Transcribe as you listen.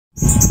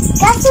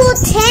Also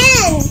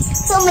 10.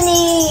 So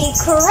many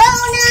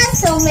corona,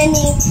 so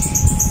many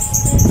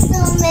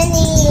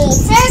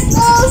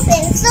circles,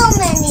 and so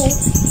many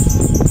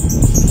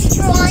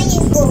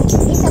triangles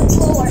in the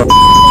floor.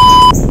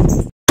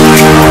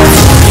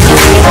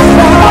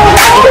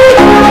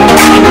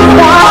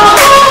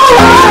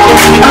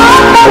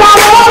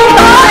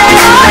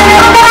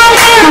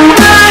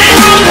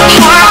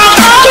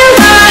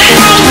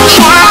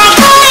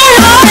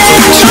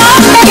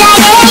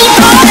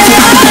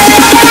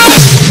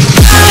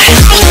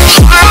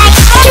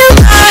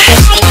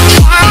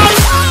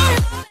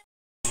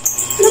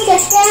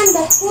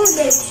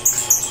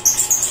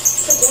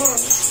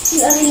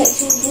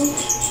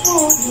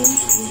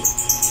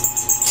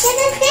 Can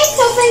the gates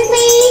open,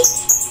 please?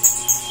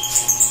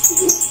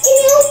 Can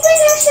you open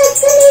or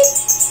something?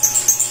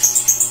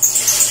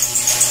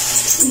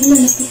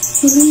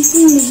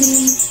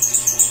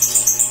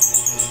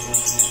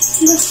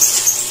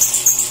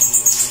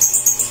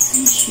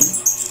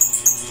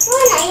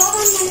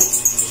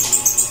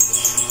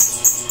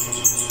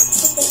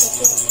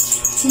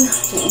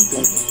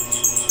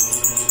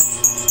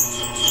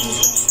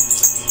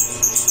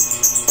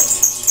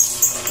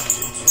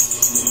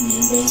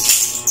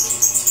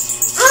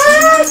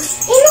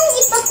 Imong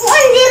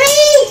ipakuan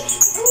diri.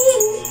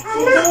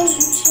 Anak.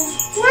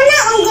 Ngana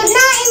ang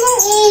guna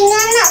imong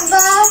ingana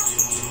ba?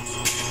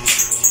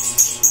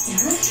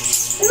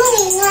 Imong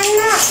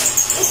ingana.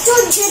 Ito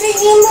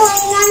diri mo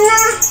ingana.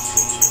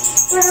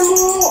 Para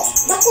mo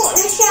dako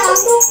na siya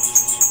ako.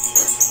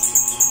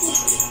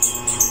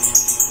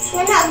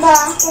 Ngana ba?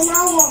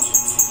 Kanawa.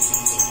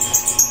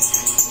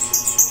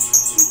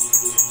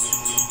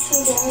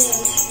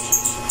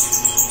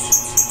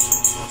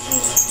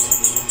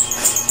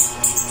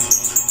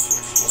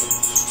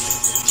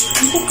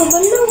 Ako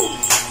kabalong.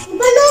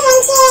 Balong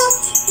ako.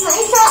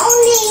 Maisaon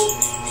ni.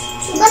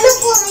 Balong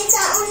ko,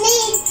 maisaon ni.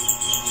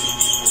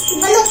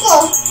 Balong ko.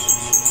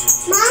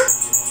 Ma?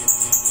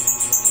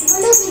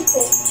 Balong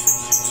dito.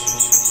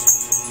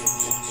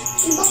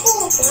 Iba ko.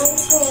 Balong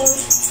ko.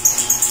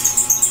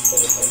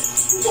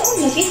 Hindi ako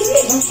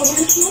nagkikili. Ang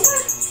pabalong mo na.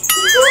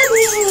 Ikaw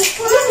din.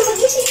 Ikaw.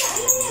 Mag-isita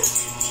na niya.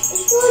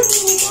 Ikaw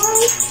din. Ikaw.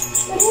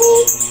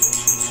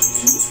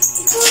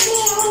 Ikaw din.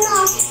 Una.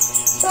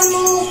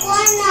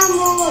 Pamukuan na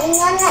mo.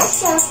 Ingana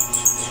siya.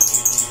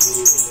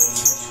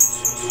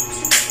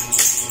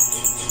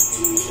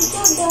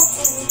 Ikaw daw.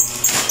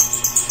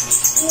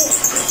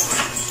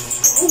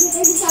 Hindi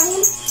pwede sa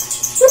akin.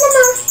 Ito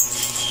naman.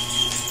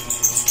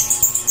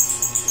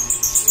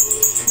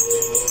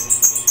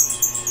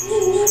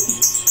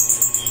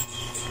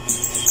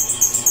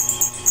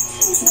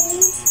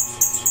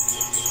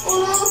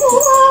 Ulang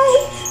buhay.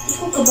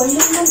 Ikaw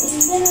kabalong man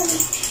indan.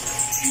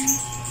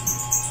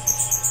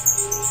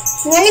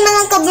 Nga ni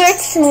mga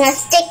ka-birds, mga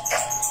stick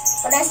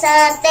para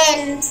sa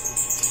 10.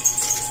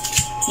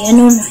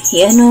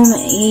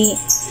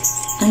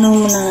 Ano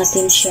muna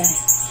natin siya.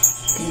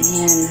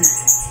 Ganyan.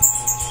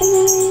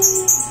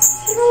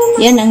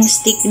 Yan ang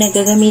stick na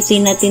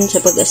gagamitin natin sa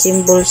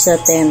pag-assemble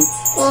sa tent.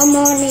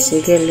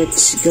 Sige,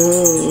 let's go.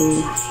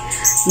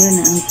 Yun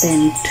na ang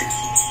tent.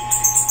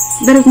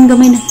 Barog ng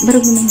gamay na.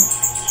 Barog gamay na.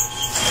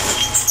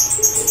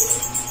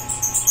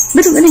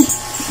 Barog na.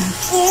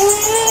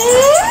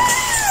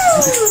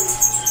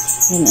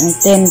 Yan ang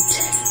tent.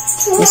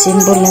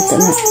 I-symbol na ito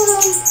na.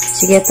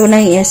 Sige, ito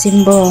na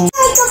i-symbol.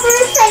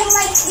 I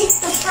like this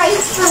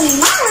surprise from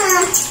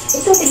Mom.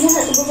 Ito, tignan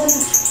na. Ito ba na?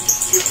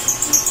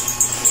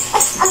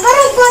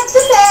 Parang buhat ko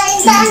sa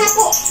indaan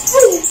ako.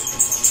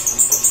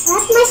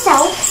 Not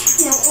myself.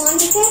 No one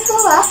to take go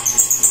up.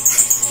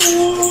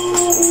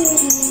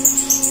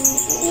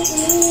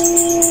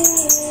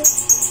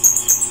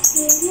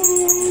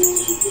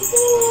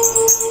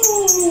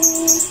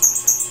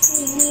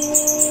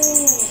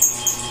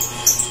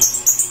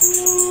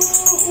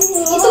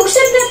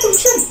 Itugsan na,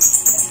 tugsan.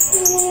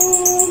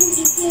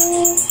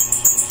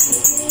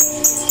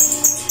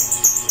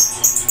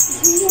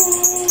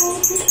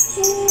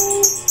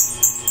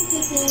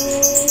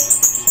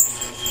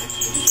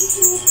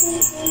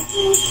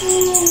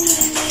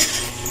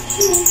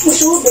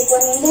 Usubig ko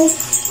nila.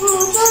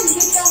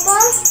 Dito ba?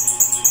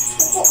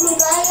 Upo mo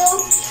kayo.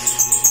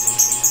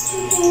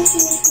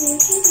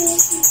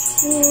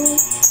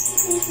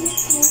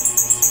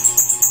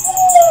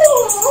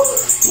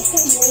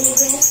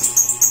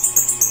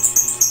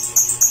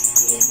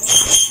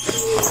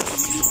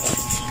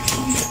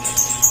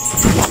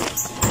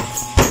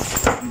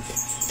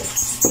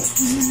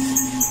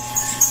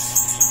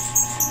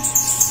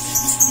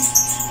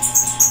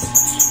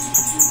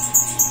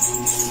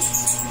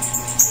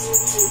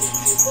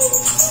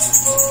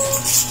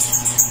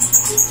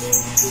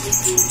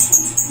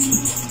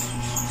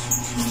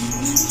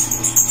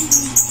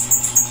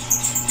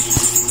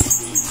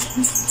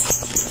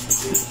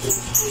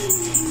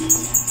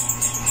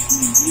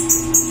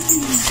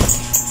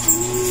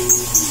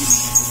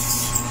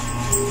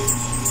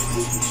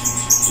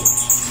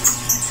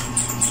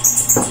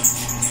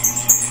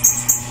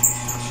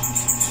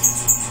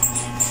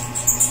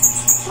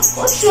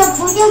 Ako siya,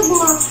 buyag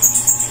mo.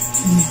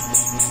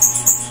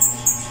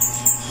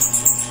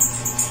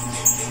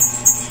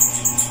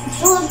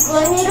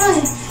 Kuha ni Ron.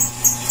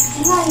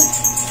 Ayan.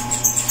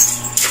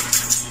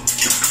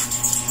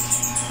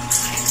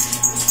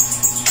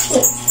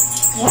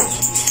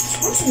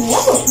 What's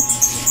wrong?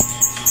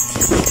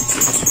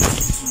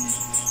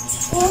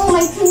 Oh,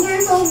 my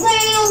fingers are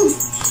brown.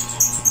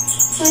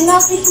 My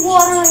mouth is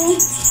watering.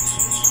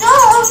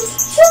 Stop!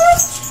 Stop!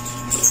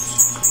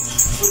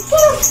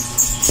 Stop!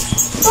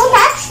 Don't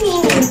touch me.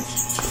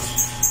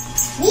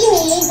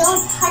 Mimi,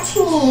 don't touch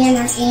me,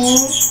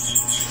 anything.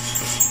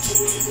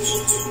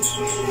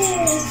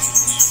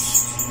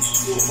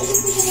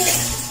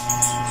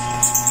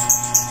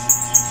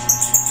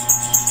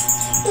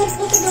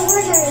 Look at the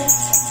orders.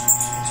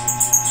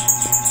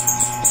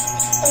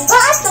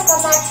 Bato ka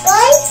ba,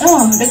 Toy?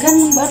 Oh, daghan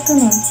ng bato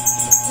nun.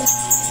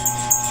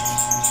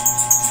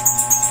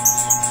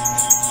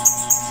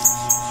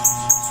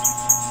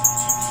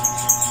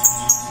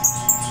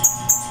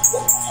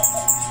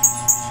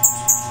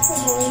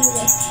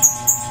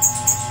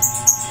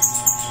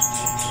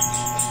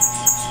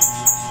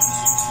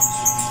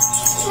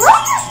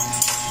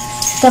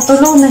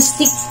 Katulo na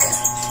stick.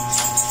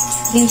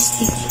 3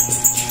 stick.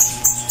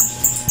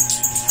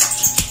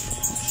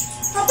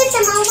 Kapit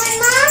sa mawan,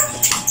 Ma?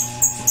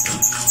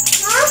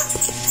 Ha?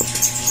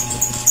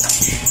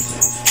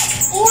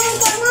 Iwan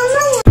ka,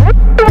 Mama.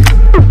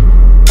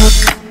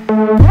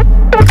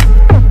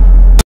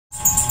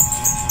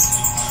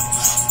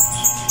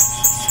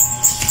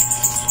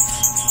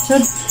 So,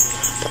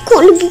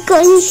 Ako, lagi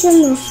kain siya,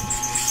 no?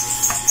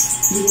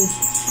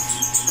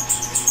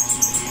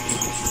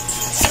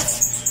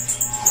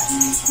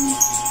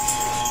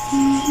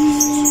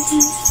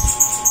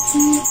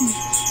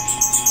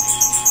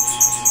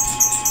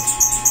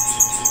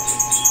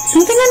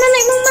 ang tingnan na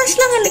imong mas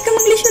lang, hindi ka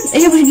maglisod.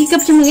 Ayaw,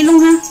 gigikap sa mga ilong,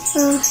 ha?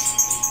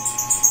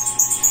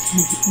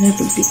 Ano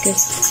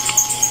pagpikas?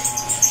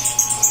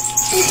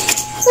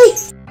 Uy!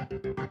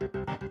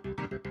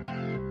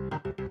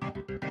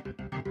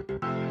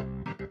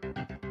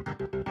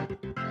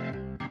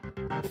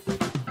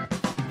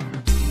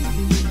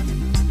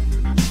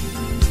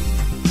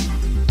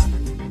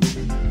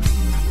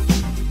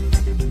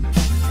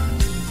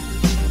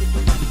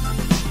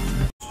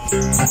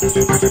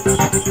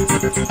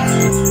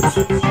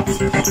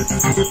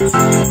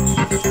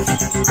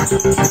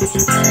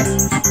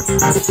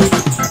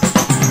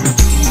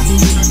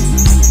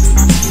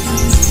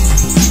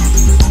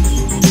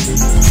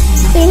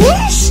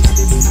 Finish?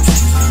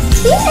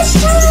 Finish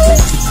time!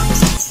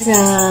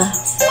 Tara.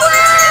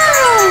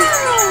 Wow!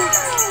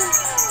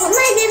 What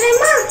may dire,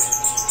 Ma?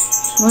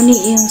 Mani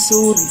iyang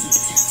sud.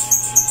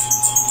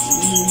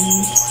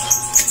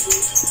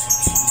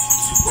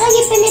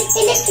 Lagi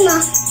pilit-pilit, Ma.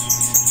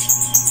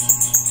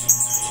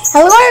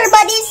 Hello,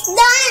 everybody. It's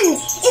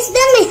done. It's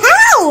done my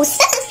house.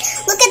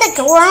 Look at the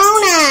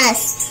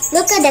coronas.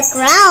 Look at the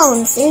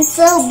crowns. It's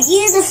so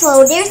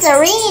beautiful. There's a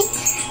ring.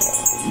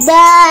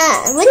 The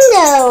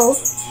window.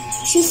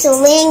 She's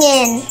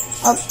swinging.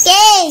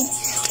 Okay.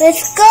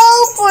 Let's go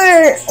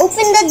for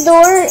open the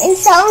door in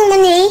sound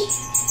money.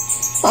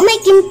 Oh,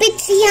 may kimpit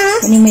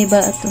siya. Ano may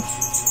ba ito?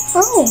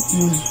 Oh.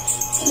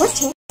 What?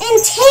 And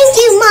thank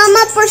you,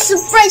 Mama, for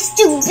surprise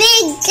to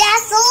Big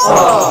Castle.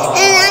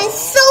 And I'm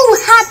so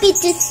happy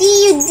to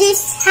see you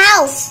this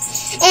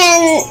house.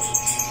 And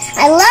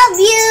I love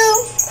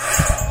you.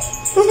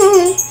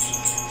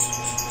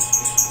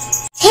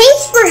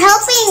 Thanks for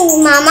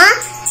helping, Mama.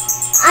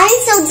 I'm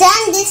so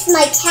done. This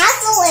my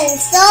castle and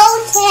so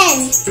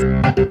tense.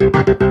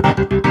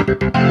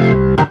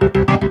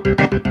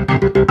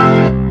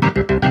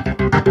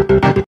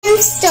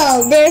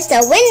 So there's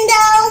a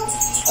window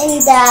in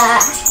the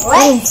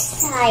right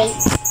side.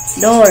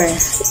 Door.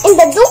 In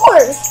the door.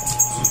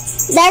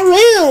 The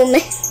room.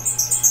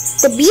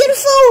 The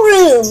beautiful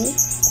room.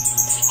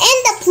 And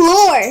the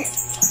floor.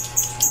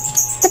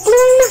 The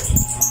floor.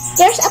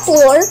 There's a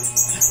floor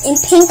in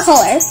pink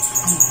color.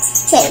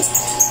 Okay.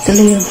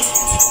 Tuloy yun.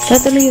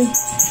 Tuloy yun.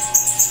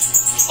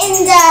 And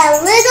the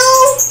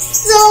little,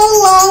 so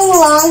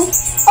long.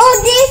 Oh,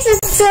 this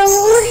is so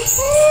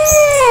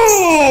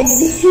head.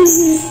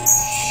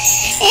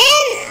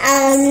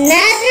 And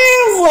another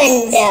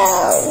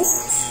window.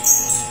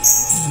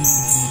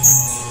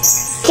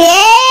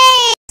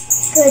 Okay.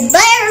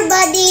 Goodbye,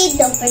 everybody.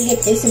 Don't forget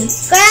to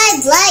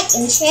subscribe, like,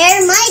 and share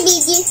my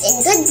videos.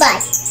 And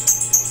goodbye.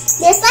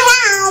 There's my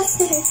house.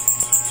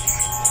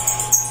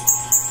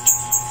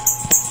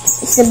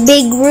 It's a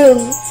big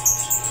room.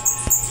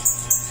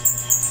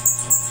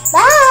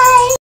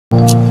 Bye.